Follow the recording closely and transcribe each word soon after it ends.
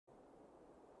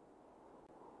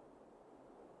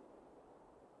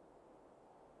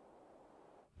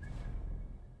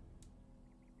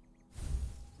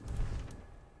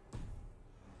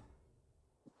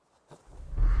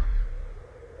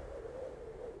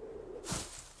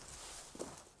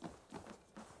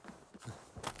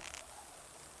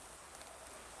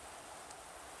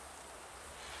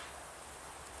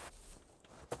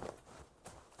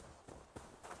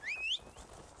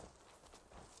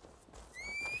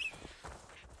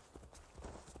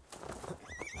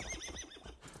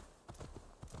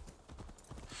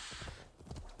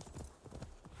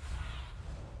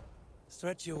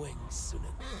Stretch your wings,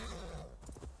 Sunan.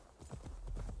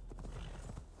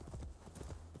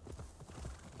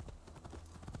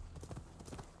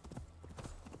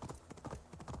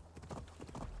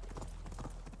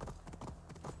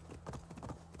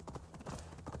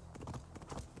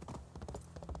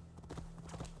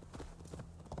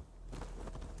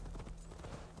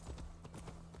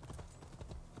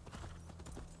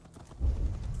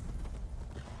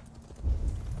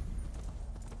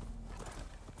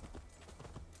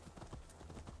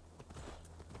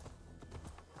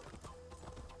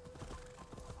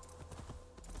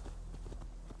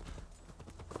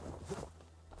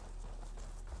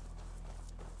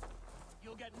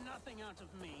 You'll get nothing out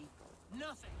of me.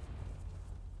 Nothing!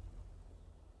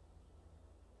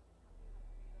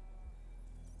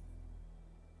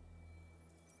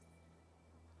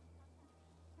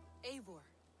 Eivor,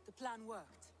 the plan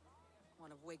worked.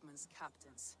 One of Wigmund's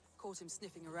captains caught him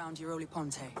sniffing around Euroli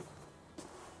Ponte.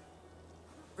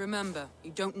 Remember,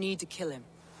 you don't need to kill him.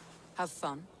 Have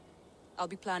fun. I'll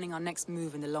be planning our next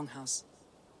move in the Longhouse.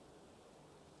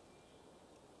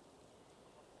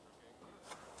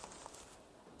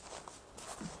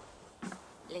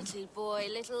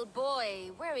 Little boy,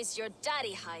 where is your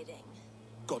daddy hiding?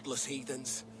 Godless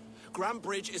heathens.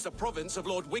 Grambridge is a province of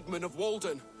Lord Wigmund of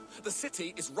Walden. The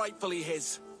city is rightfully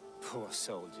his. Poor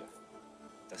soldier.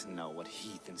 Doesn't know what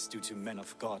heathens do to men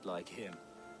of God like him.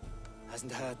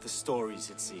 Hasn't heard the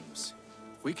stories, it seems.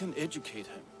 We can educate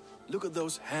him. Look at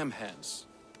those ham hands.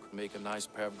 Could make a nice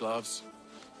pair of gloves.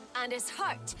 And his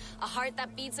heart. A heart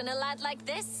that beats in a lad like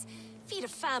this? Feed a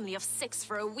family of 6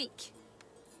 for a week.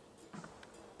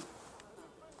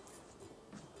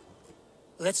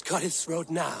 Let's cut his throat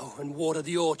now and water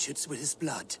the orchards with his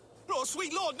blood. No,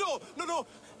 sweet lord, no!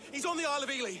 He's on the Isle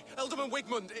of Ely, Ealdorman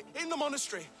Wigmund, in the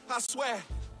monastery, I swear.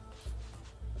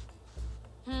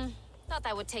 Thought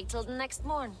that would take till the next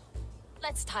morn.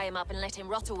 Let's tie him up and let him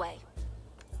rot away.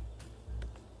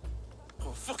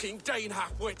 Oh, fucking Dane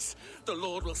half-wits! The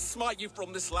Lord will smite you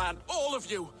from this land, all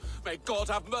of you! May God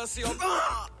have mercy on...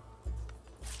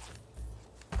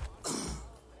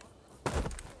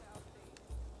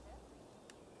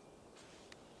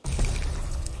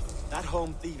 That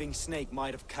home-thieving snake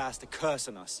might have cast a curse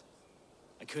on us.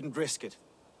 I couldn't risk it.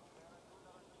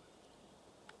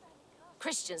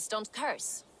 Christians don't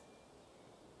curse.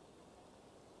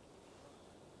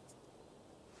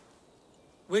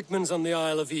 Wigmund's on the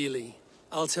Isle of Ely.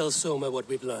 I'll tell Soma what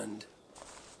we've learned.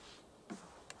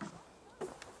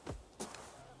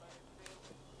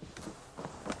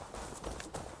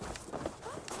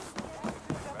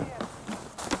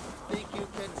 Think you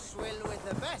can swill with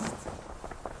the best?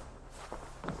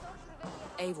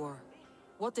 Eivor,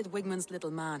 what did Wigmund's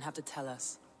little man have to tell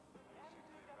us?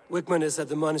 Wigmund is at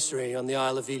the monastery on the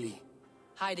Isle of Ely.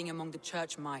 Hiding among the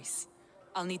church mice.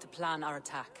 I'll need to plan our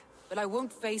attack. But I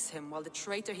won't face him while the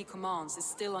traitor he commands is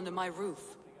still under my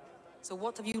roof. So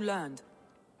what have you learned?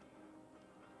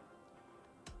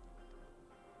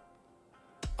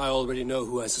 I already know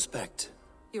who I suspect.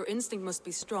 Your instinct must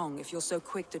be strong if you're so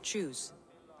quick to choose.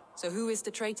 So who is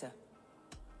the traitor?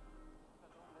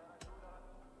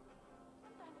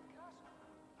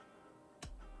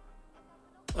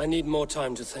 I need more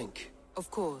time to think. Of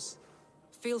course.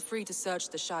 Feel free to search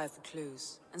the Shire for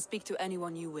clues, and speak to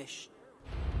anyone you wish.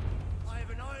 I have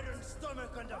an iron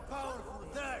stomach and a powerful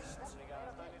thirst.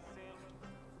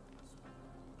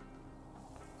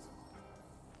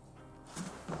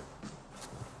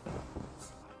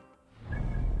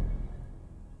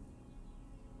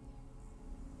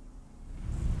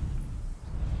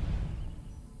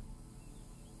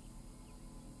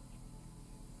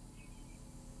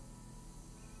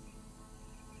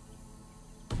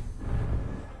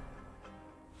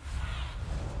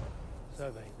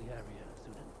 Survey the area,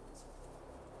 Sunan.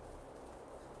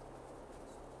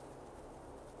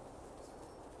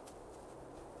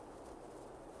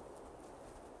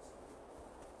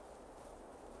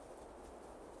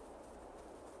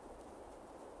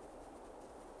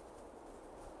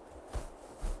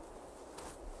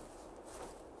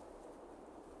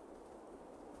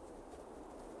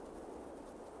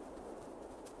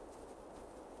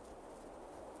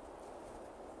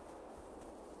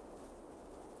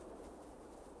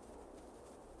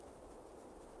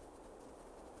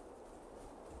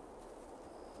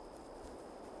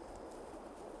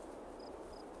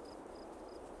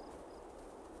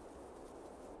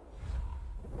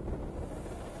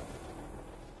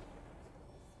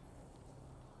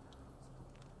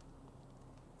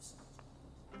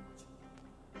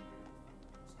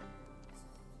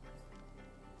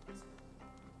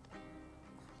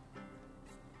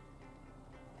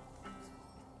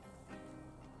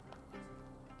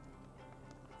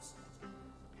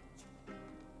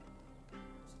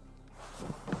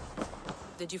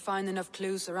 Did you find enough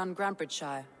clues around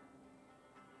Grantbridgeshire?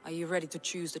 Are you ready to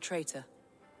choose the traitor?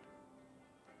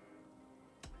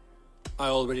 I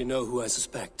already know who I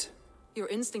suspect. Your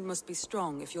instinct must be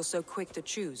strong if you're so quick to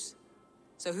choose.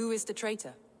 So who is the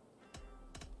traitor?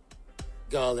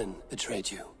 Garlin betrayed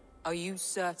you. Are you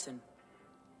certain?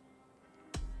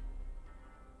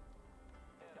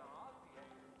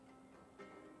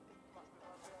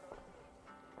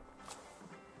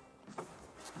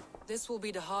 This will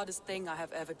be the hardest thing I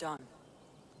have ever done.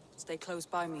 Stay close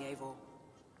by me, Eivor.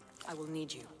 I will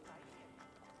need you.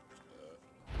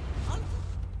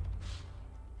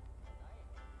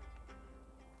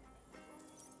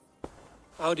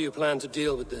 How do you plan to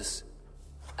deal with this?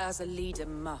 As a leader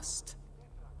must.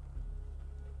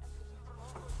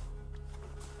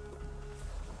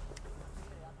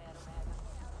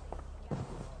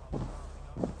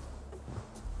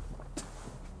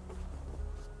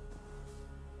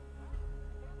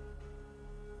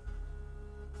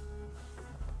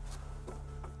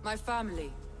 My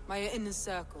family, my inner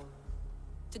circle.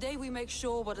 Today we make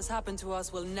sure what has happened to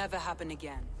us will never happen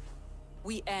again.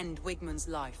 We end Wigmund's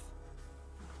life.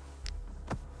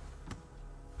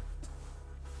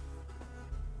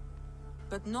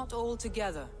 But not all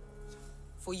together.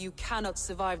 For you cannot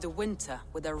survive the winter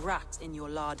with a rat in your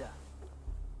larder.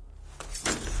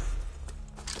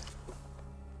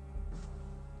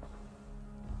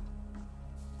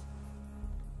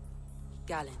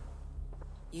 Galinn.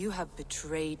 You have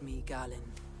betrayed me, Galinn.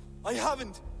 I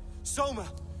haven't! Soma,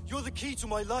 you're the key to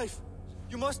my life.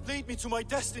 You must lead me to my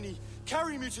destiny.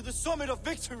 Carry me to the summit of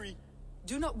victory.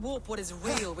 Do not warp what is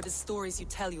real with the stories you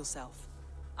tell yourself.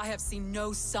 I have seen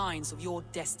no signs of your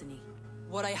destiny.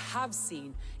 What I have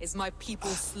seen is my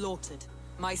people slaughtered,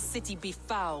 my city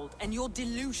befouled, and your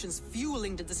delusions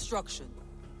fueling the destruction.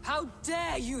 How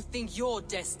dare you think your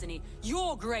destiny,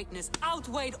 your greatness,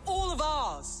 outweighed all of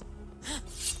ours?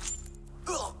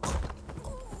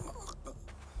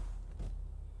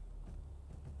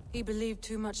 He believed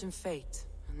too much in fate,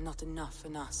 and not enough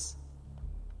in us.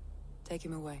 Take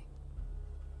him away.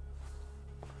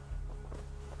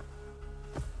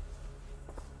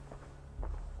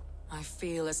 I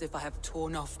feel as if I have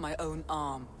torn off my own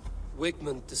arm.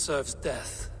 Wigmund deserves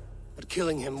death, but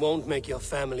killing him won't make your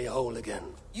family whole again.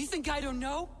 You think I don't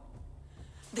know?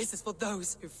 This is for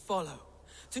those who follow.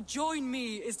 To join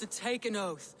me is to take an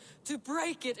oath. To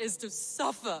break it is to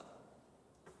suffer.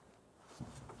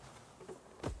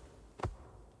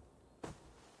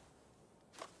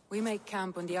 We make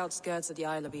camp on the outskirts of the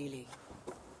Isle of Ely.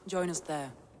 Join us there.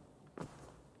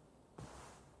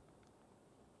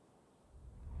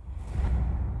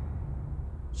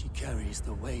 She carries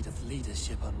the weight of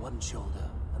leadership on one shoulder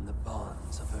and the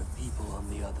bonds of her people on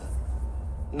the other.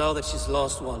 Now that she's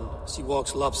lost one, she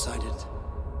walks lopsided.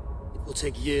 It will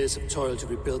take years of toil to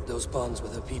rebuild those bonds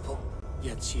with her people.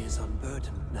 Yet she is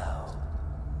unburdened now.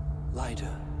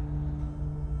 Lighter.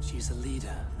 She is a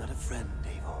leader, not a friend,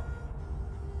 Eivor.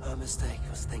 Her mistake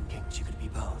was thinking she could be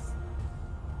both.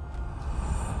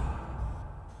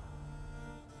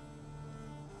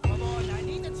 Come on, I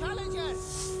need the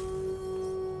challengers!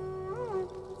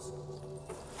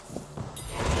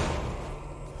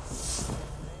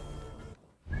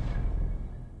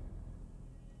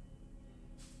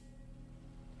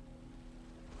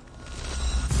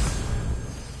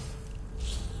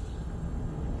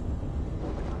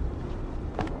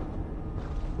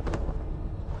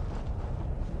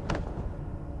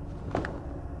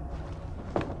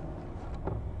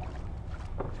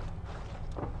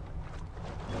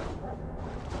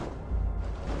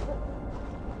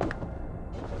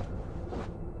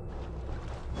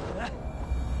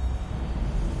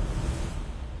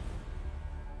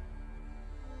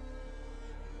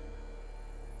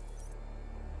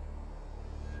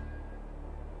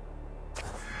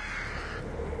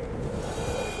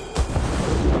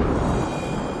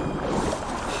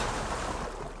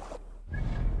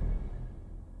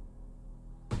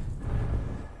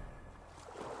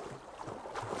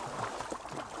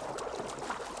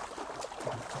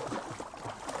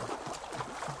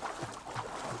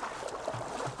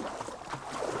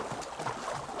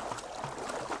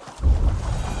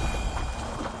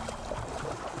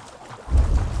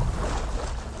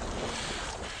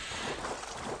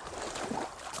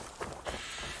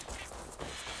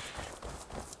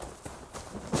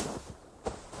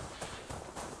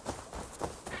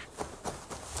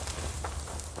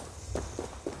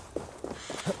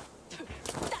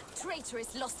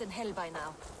 Is lost in hell by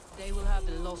now. They will have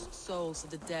the lost souls of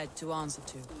the dead to answer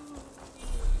to.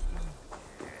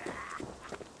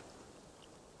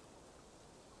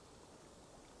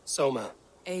 Soma.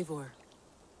 Eivor,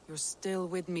 You're still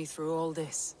with me through all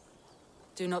this.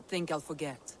 Do not think I'll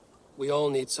forget. We all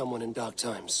need someone in dark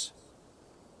times.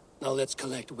 Now let's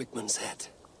collect Wigmund's head.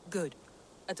 Good.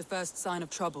 At the first sign of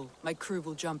trouble, my crew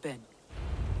will jump in.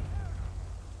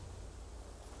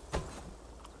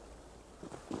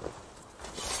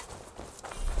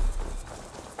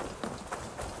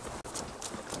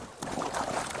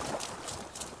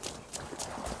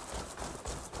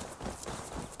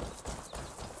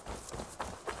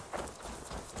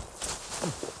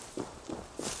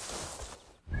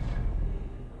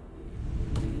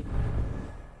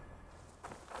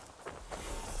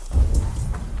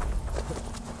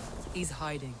 He's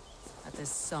hiding. At the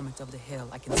summit of the hill,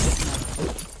 I can smell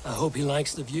him. I hope he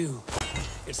likes the view.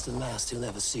 It's the last he'll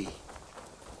ever see.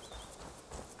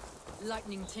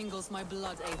 Lightning tingles my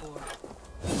blood, Eivor.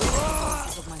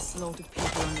 Voices of my slaughtered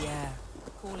people in the air,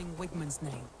 calling Wigmund's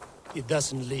name. He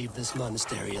doesn't leave this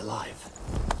monastery alive.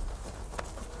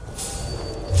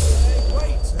 Hey,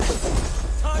 wait!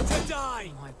 Time to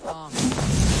die! My palm.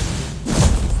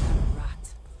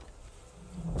 Rat.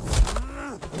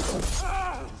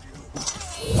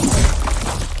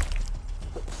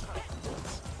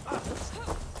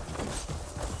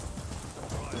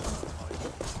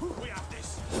 We have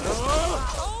this!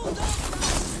 Hold on,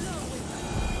 slow.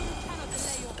 You cannot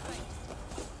delay your fate.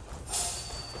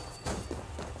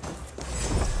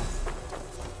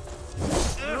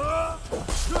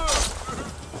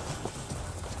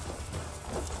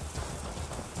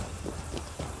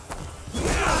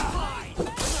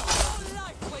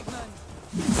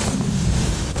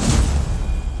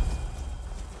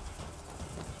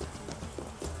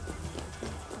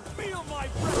 Feel my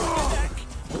breath neck!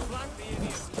 Flank the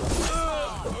idiots!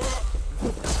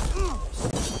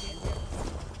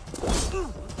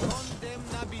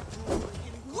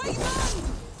 Wigmund!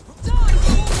 Die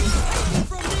before you take it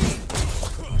from me!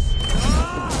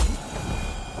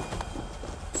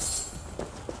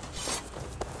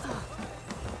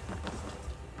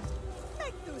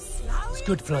 It's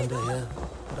good plunder here,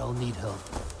 but I'll need help.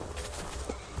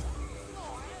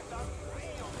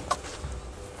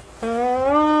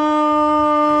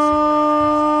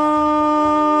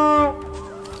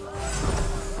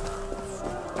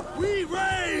 We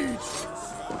rage!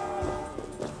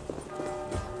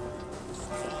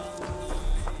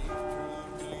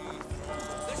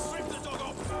 Let's strip the dog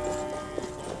off!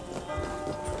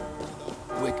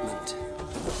 Wigmund,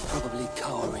 probably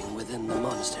cowering within the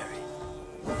monastery.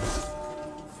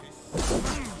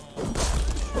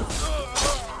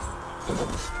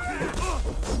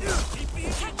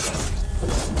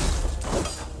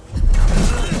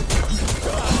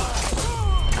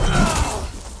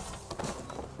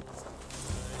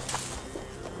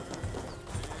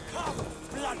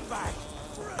 Bloodbag!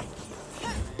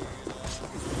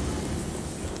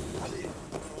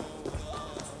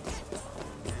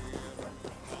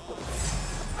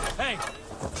 Hey!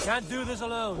 Can't do this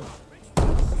alone.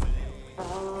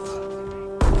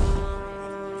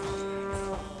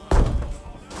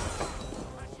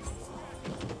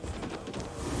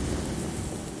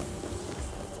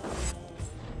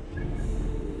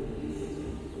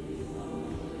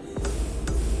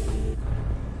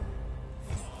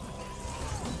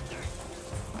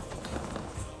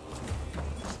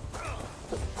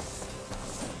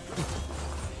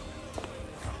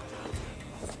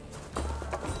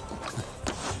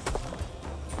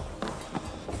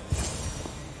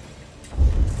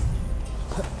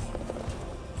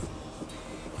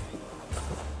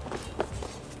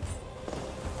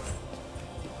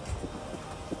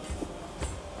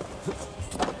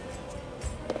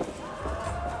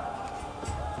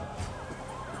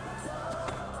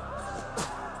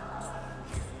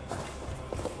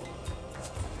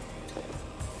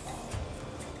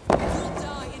 You'll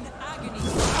die in agony.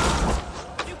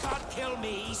 You can't kill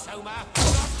me, Soma!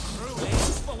 Not truly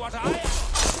for what I am!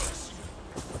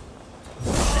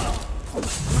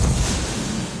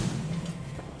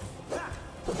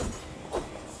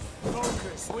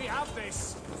 Focus, we have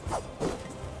this!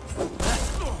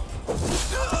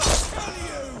 Kill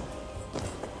you!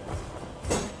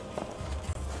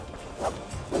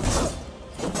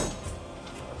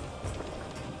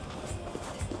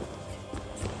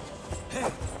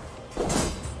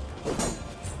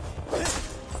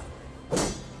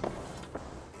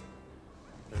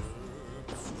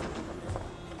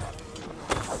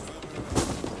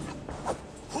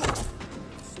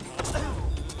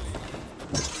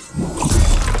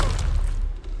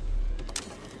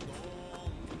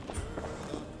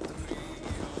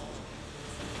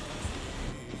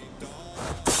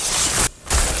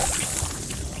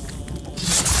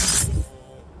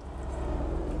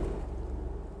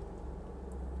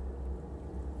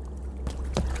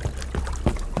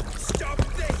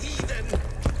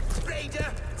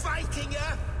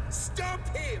 Vikinger! Stop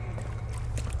him!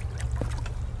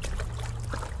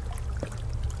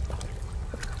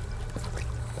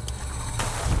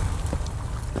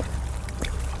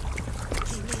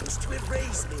 He means to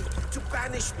erase me, to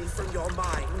banish me from your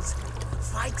minds.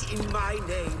 Fight in my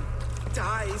name.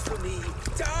 Die for me.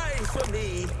 Die for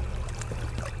me.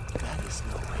 That is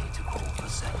no way to call for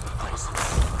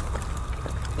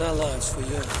sacrifices. Their lives for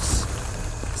yours.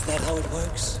 Is that how it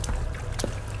works?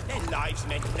 Their lives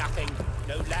meant nothing.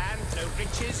 No land, no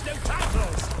riches, no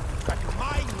titles. But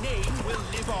my name will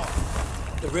live on.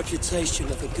 The reputation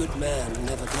of a good man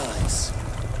never dies.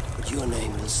 But your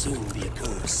name will soon be a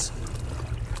curse.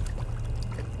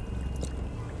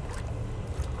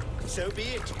 So be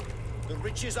it. The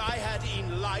riches I had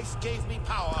in life gave me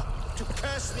power. To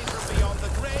curse me from beyond the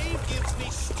grave gives me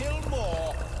still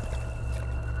more.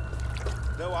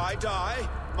 Though I die,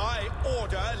 my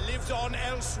order lives on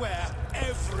elsewhere,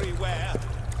 everywhere.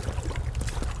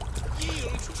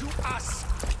 Yield to us.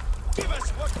 Give us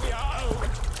what we are owed.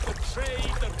 The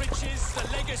trade, the riches, the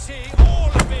legacy, all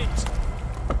of it.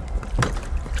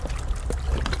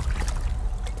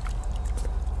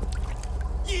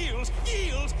 Yield,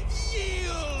 yield,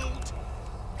 yield!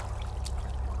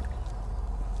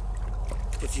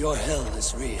 If your hell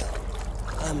is real,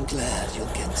 I'm glad you'll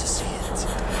get to see it.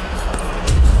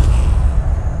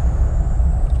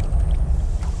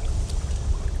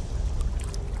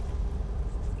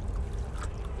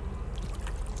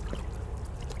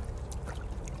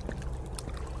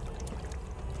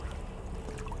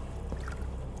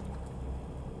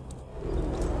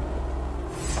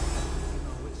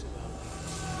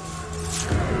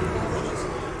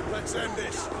 Let's end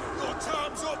this. Your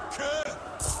time's up, cur!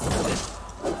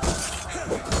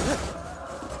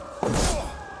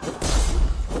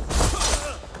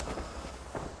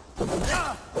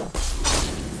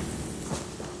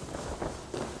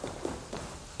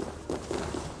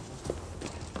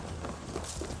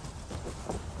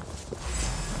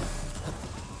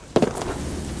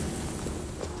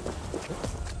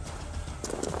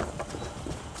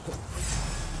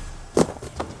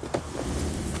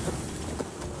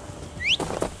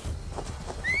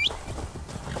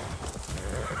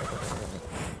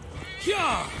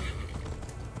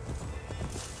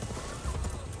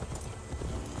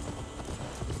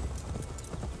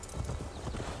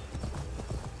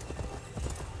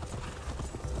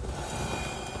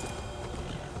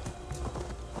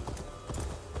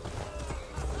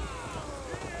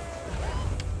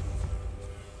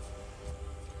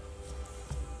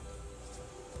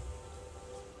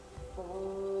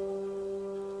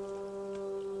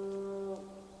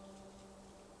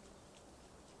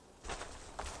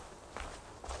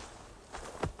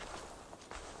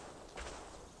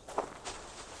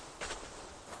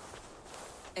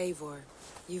 Eivor,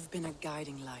 you've been a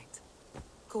guiding light.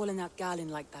 Calling out Galin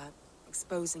like that,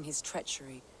 exposing his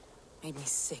treachery, made me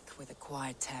sick with a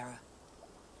quiet terror.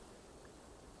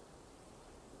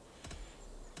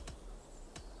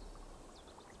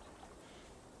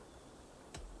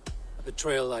 A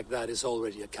betrayal like that is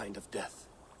already a kind of death.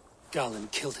 Galin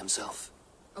killed himself.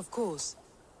 Of course.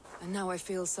 And now I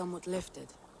feel somewhat lifted.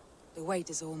 The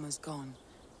weight is almost gone,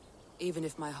 even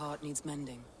if my heart needs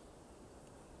mending.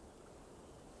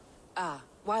 Ah,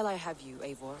 while I have you,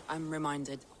 Eivor, I'm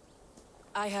reminded.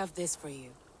 I have this for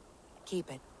you. Keep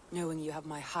it, knowing you have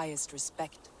my highest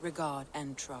respect, regard,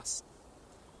 and trust.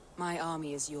 My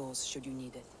army is yours, should you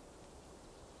need it.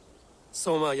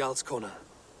 Soma Jarlskona,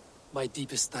 my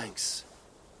deepest thanks.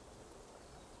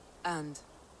 And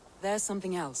there's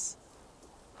something else.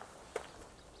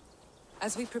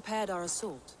 As we prepared our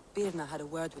assault, Birna had a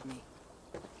word with me.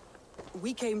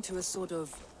 We came to a sort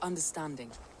of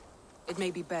understanding. It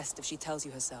may be best if she tells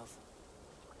you herself.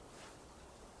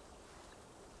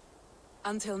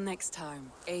 Until next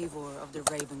time, Eivor of the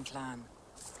Raven clan.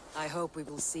 I hope we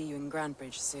will see you in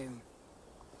Grantebridge soon.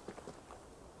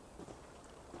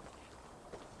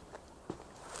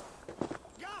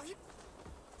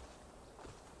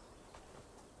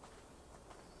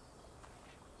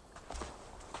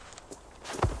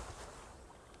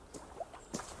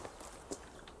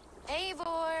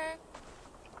 Eivor!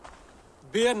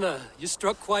 Birna, you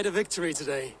struck quite a victory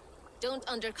today. Don't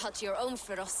undercut your own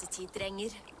ferocity,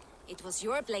 Drengir. It was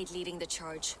your blade leading the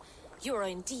charge. You are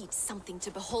indeed something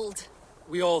to behold.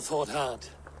 We all thought hard.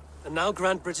 And now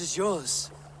Grantebridge is yours.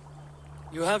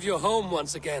 You have your home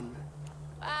once again.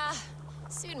 Ah,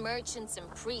 soon merchants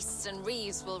and priests and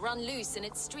reeves will run loose in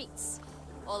its streets.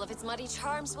 All of its muddy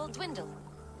charms will dwindle.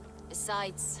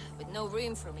 Besides, with no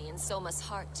room for me in Soma's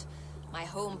heart, my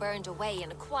home burned away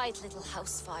in a quiet little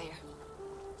house fire.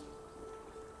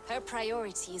 Her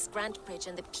priority is Grantebridge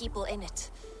and the people in it.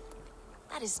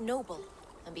 That is noble,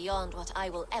 and beyond what I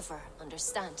will ever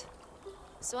understand.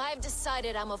 So I've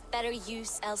decided I'm of better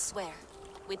use elsewhere.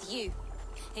 With you.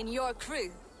 In your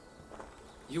crew.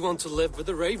 You want to live with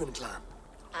the Raven clan?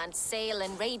 And sail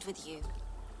and raid with you.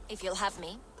 If you'll have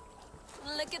me.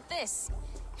 Look at this.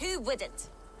 Who wouldn't?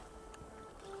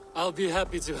 I'll be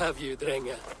happy to have you,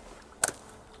 Drenge.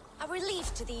 A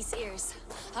relief to these ears.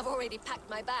 I've already packed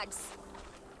my bags.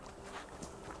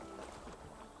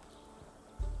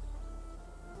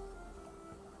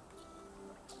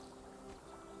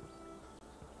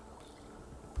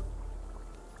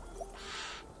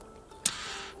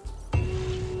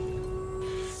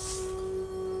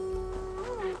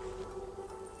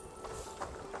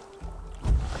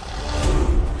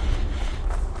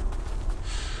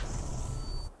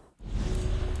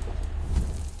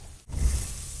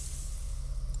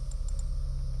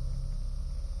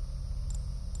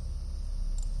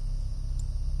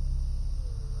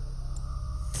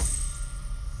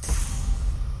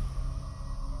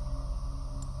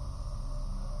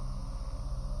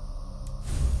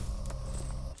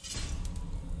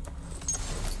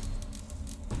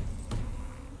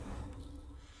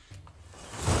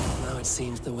 It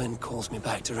seems the wind calls me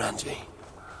back to Randvi.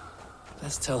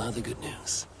 Let's tell her the good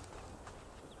news.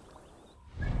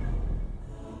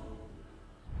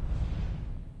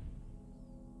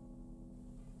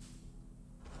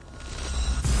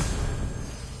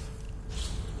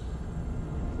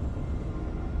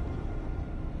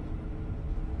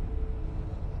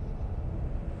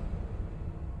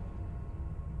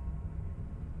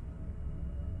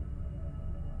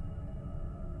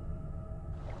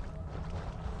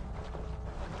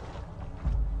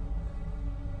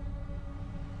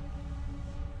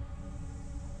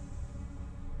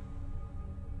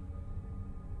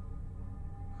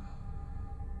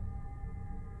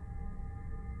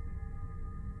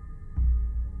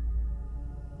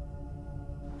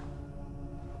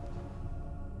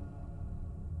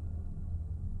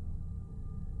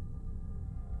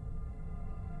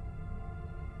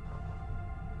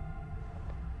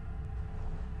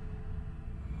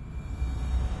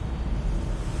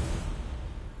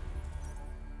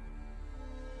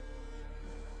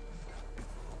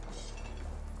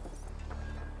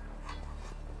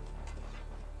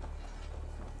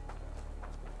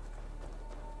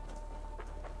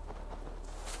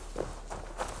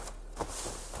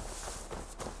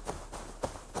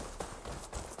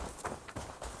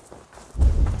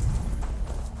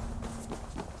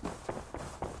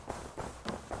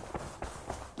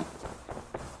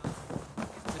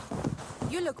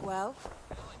 You look well.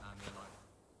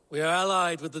 We are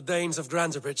allied with the Danes of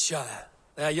Grantebridge Shire.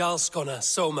 Their Jarlskona,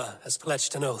 Soma, has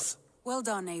pledged an oath. Well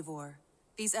done, Eivor.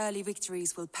 These early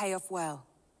victories will pay off well.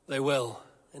 They will.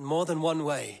 In more than one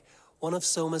way. One of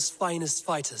Soma's finest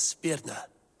fighters, Birna,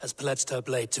 has pledged her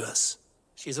blade to us.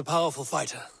 She's a powerful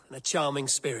fighter and a charming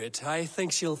spirit. I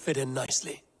think she'll fit in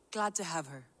nicely. Glad to have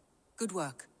her. Good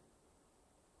work.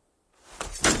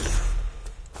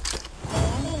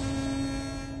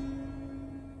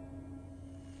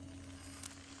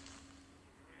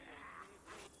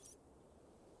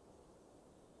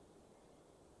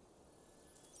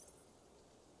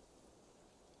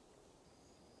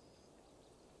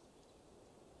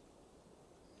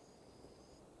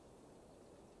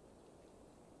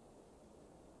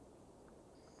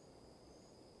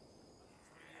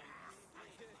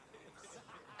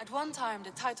 At one time,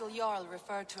 the title Jarl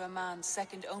referred to a man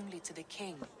second only to the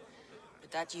king.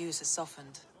 But that use has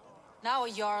softened. Now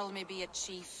a Jarl may be a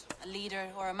chief, a leader,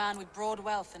 or a man with broad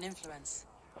wealth and influence.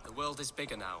 The world is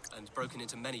bigger now, and broken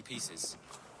into many pieces.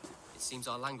 It seems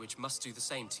our language must do the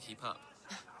same to keep up.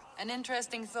 An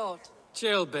interesting thought.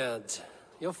 Chillbed,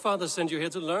 your father sent you here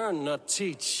to learn, not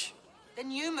teach.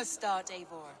 Then you must start,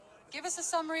 Eivor. Give us a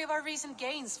summary of our recent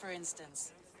gains, for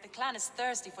instance. The clan is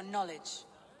thirsty for knowledge.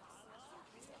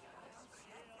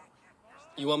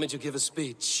 You want me to give a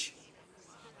speech?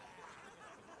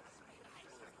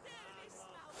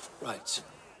 Right.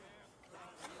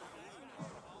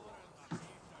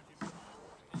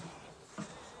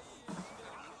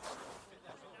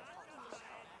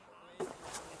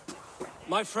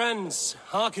 My friends,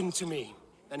 hearken to me,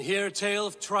 and hear a tale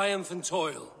of triumph and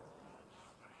toil.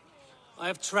 I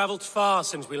have traveled far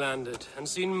since we landed, and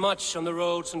seen much on the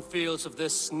roads and fields of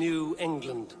this new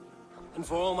England. And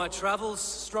for all my travels,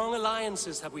 strong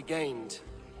alliances have we gained.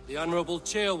 The honorable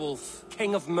Ceolwulf,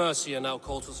 King of Mercia, now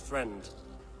calls us friend.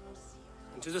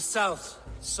 And to the south,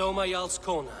 Soma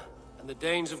Jarlskona and the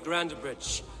Danes of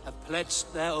Grantebridge have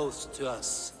pledged their oath to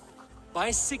us.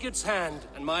 By Sigurd's hand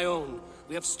and my own,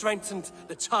 We have strengthened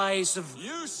the ties of...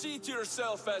 You seat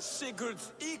yourself as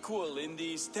Sigurd's equal in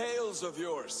these tales of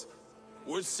yours.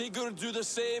 Would Sigurd do the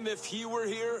same if he were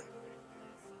here?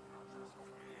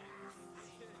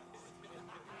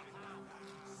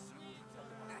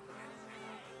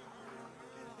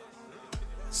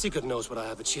 Sigurd knows what I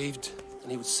have achieved,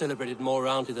 and he would celebrate it more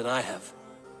roundly than I have.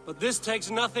 But this takes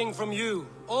nothing from you,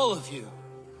 all of you.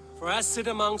 For I sit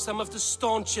among some of the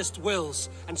staunchest wills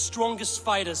and strongest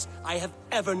fighters I have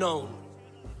ever known.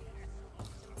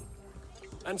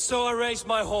 And so I raise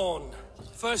my horn,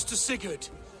 first to Sigurd.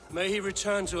 May he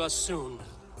return to us soon.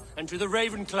 And to the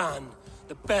Raven clan,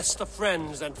 the best of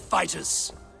friends and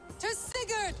fighters. To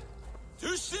Sigurd!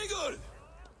 To Sigurd!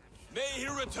 May he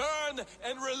return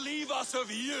and relieve us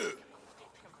of you!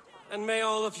 And may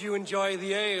all of you enjoy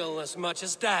the ale as much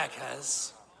as Dag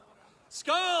has.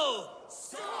 Skull!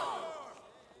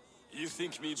 You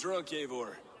think me drunk,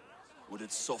 Eivor? Would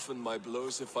it soften my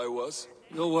blows if I was?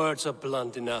 Your words are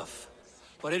blunt enough,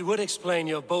 but it would explain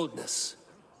your boldness.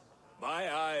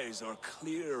 My eyes are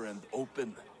clear and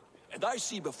open, and I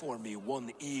see before me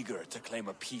one eager to claim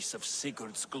a piece of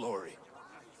Sigurd's glory.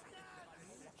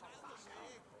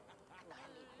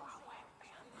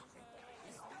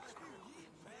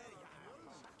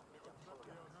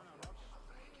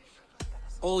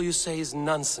 All you say is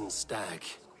nonsense, Dag.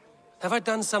 Have I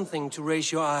done something to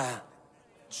raise your ire?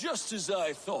 Just as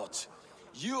I thought.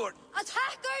 You're...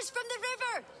 Attackers from the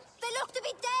river! They look to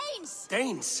be Danes!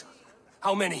 Danes?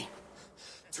 How many?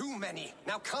 Too many.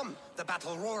 Now come, the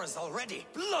battle roars already.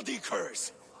 Bloody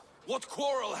curse! What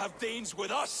quarrel have Danes with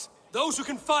us? Those who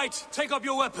can fight, take up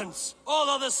your weapons. All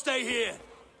others stay here.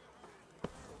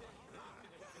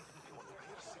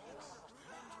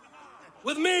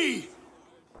 With me!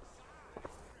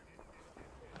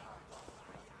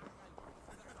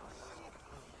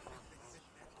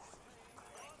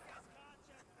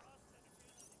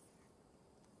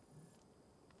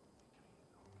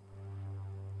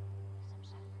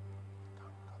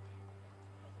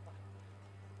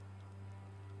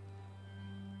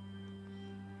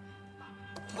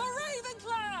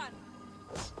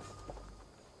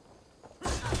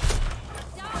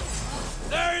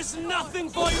 There is nothing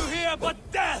for you here but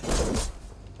death!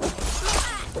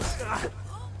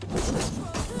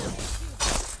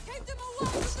 Keep them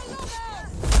away from the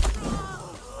lovers!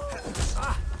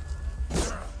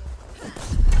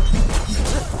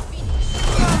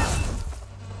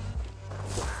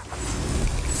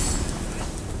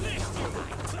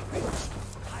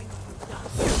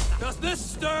 Does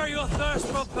this stir your thirst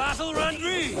for battle,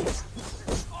 Randri?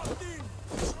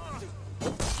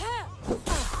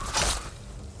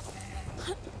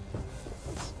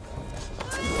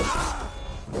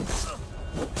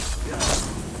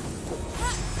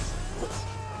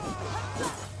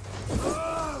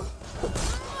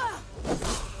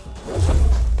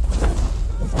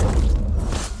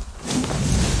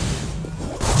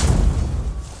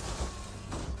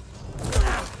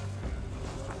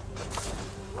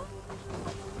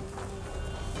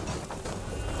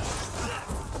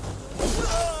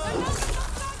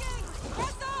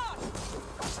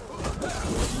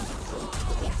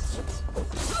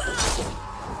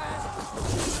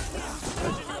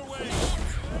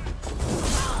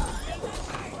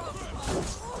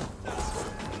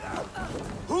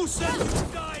 Who sent you to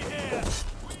die here?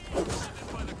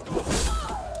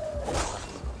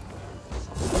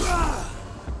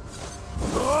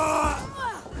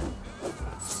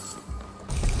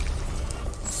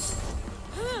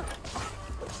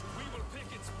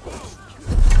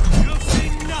 You've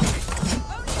seen nothing!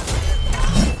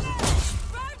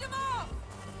 Round him off!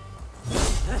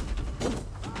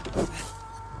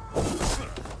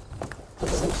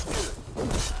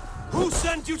 Who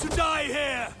sent you to die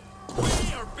here?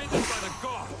 We are bidden by the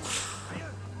gods!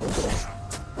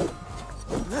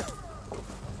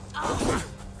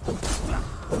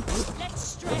 Let's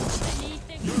stretch beneath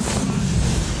the...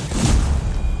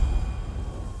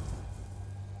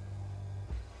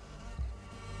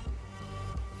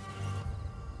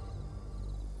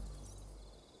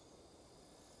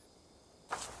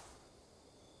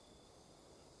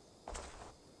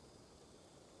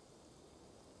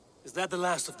 Is that the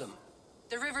last of them?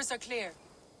 The rivers are clear.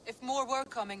 If more were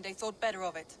coming, they thought better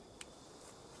of it.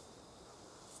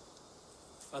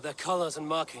 By their colors and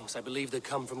markings, I believe they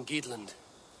come from Geatland.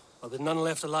 While with none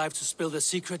left alive to spill their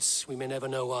secrets, we may never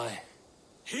know why.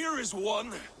 Here is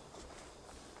one.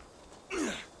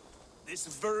 This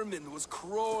vermin was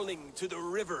crawling to the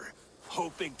river,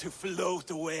 hoping to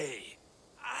float away.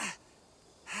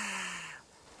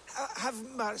 Have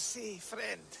mercy,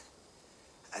 friend.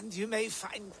 And you may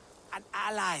find an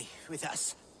ally with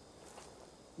us.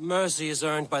 Mercy is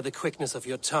earned by the quickness of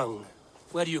your tongue.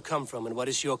 Where do you come from, and what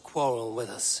is your quarrel with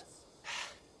us?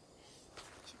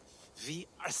 We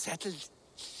are settled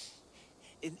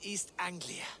in East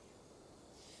Anglia.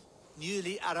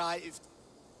 Newly arrived,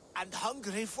 and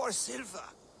hungry for silver.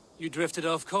 You drifted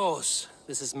off course.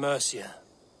 This is Mercia.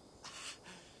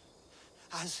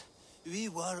 As we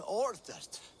were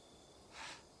ordered.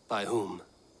 By whom?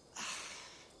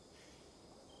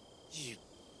 You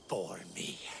bore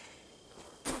me.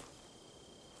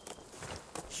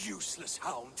 Useless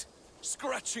hound!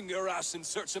 Scratching your ass in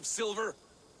search of silver?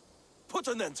 Put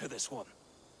an end to this one.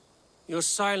 Your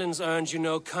silence earned you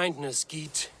no kindness,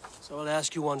 Geet. So I'll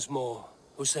ask you once more.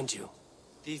 Who sent you?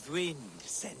 The wind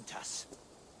sent us.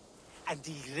 And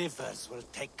the rivers will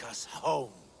take us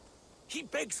home. He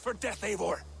begs for death,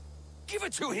 Eivor! Give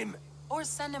it to him! Or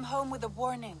send him home with a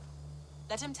warning.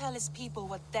 Let him tell his people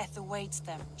what death awaits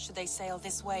them, should they sail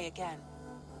this way again.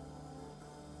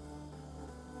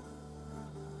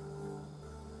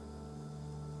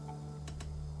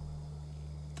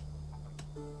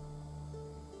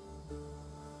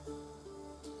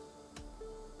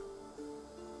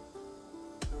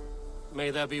 May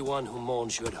there be one who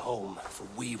mourns you at home, for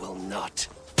we will not.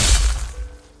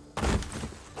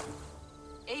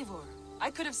 Eivor,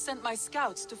 I could have sent my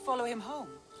scouts to follow him home.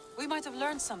 We might have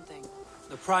learned something.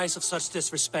 The price of such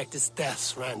disrespect is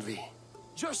death, Randvi.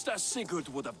 Just as Sigurd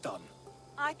would have done.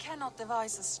 I cannot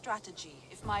devise a strategy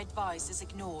if my advice is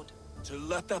ignored. To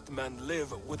let that man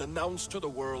live would announce to the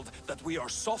world that we are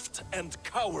soft and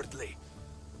cowardly.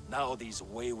 Now these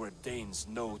wayward Danes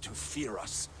know to fear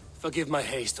us. Forgive my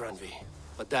haste, Randvi,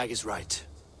 but Dag is right.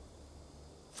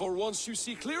 For once you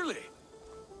see clearly.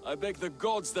 I beg the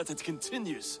gods that it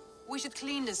continues. We should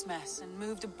clean this mess and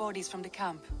move the bodies from the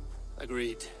camp.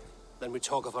 Agreed. Then we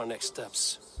talk of our next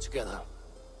steps, together.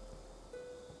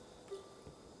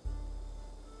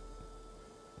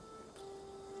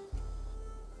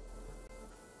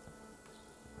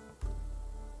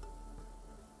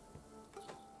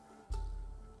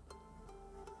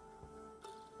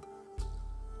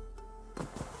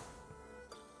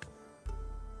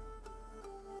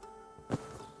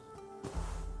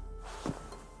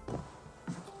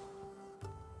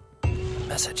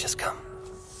 Message has come.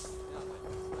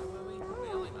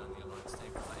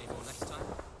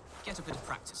 Get a bit of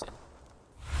practice in.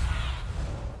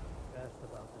 Asked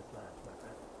about this last match.